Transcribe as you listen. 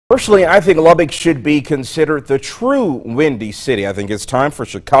Personally, I think Lubbock should be considered the true Windy City. I think it's time for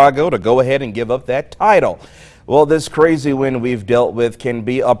Chicago to go ahead and give up that title. Well, this crazy wind we've dealt with can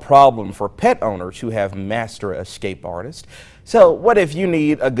be a problem for pet owners who have master escape artists. So what if you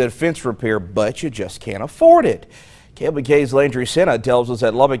need a good fence repair, but you just can't afford it? KLBK's Landry Sena tells us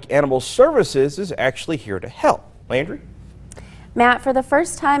that Lubbock Animal Services is actually here to help. Landry? Matt, for the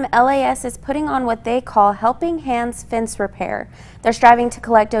first time, LAS is putting on what they call Helping Hands Fence Repair. They're striving to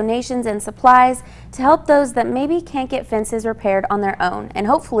collect donations and supplies to help those that maybe can't get fences repaired on their own and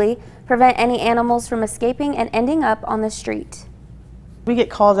hopefully prevent any animals from escaping and ending up on the street. We get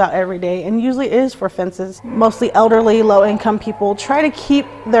calls out every day, and usually it is for fences. Mostly elderly, low-income people try to keep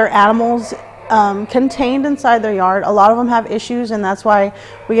their animals contained inside their yard. A lot of them have issues, and that's why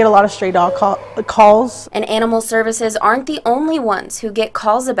we get a lot of stray dog calls. And Animal Services aren't the only ones who get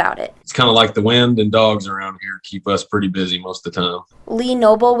calls about it. It's kind of like the wind and dogs around here keep us pretty busy most of the time. Lee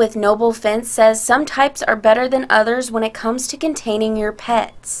Noble with Noble Fence says some types are better than others when it comes to containing your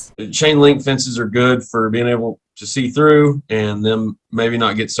pets. Chain link fences are good for being able to see through and them maybe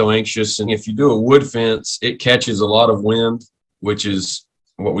not get so anxious. And if you do a wood fence, it catches a lot of wind, which is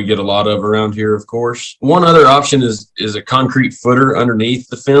what we get a lot of around here, of course. One other option is a concrete footer underneath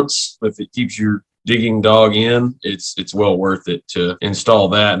the fence. If it keeps your digging dog in, it's well worth it to install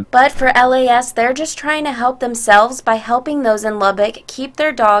that. But for LAS, they're just trying to help themselves by helping those in Lubbock keep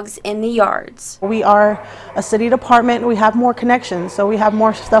their dogs in the yards. We are a city department. We have more connections, so we have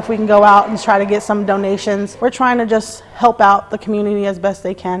more stuff we can go out and try to get some donations. We're trying to just help out the community as best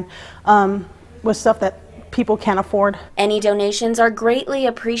they can with stuff that people can't afford. Any donations are greatly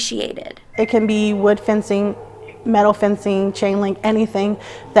appreciated. It can be wood fencing, metal fencing, chain link, anything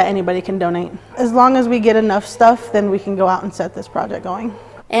that anybody can donate. As long as we get enough stuff, then we can go out and set this project going.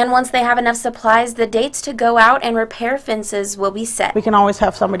 And once they have enough supplies, the dates to go out and repair fences will be set. We can always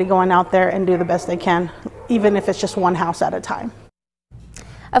have somebody going out there and do the best they can, even if it's just one house at a time.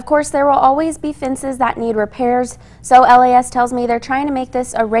 Of course, there will always be fences that need repairs, so LAS tells me they're trying to make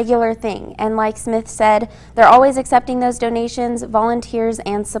this a regular thing. And like Smith said, they're always accepting those donations, volunteers,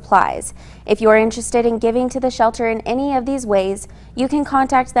 and supplies. If you are interested in giving to the shelter in any of these ways, you can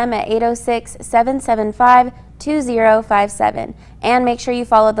contact them at 806-775-2057. And make sure you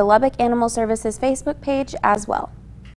follow the Lubbock Animal Services Facebook page as well.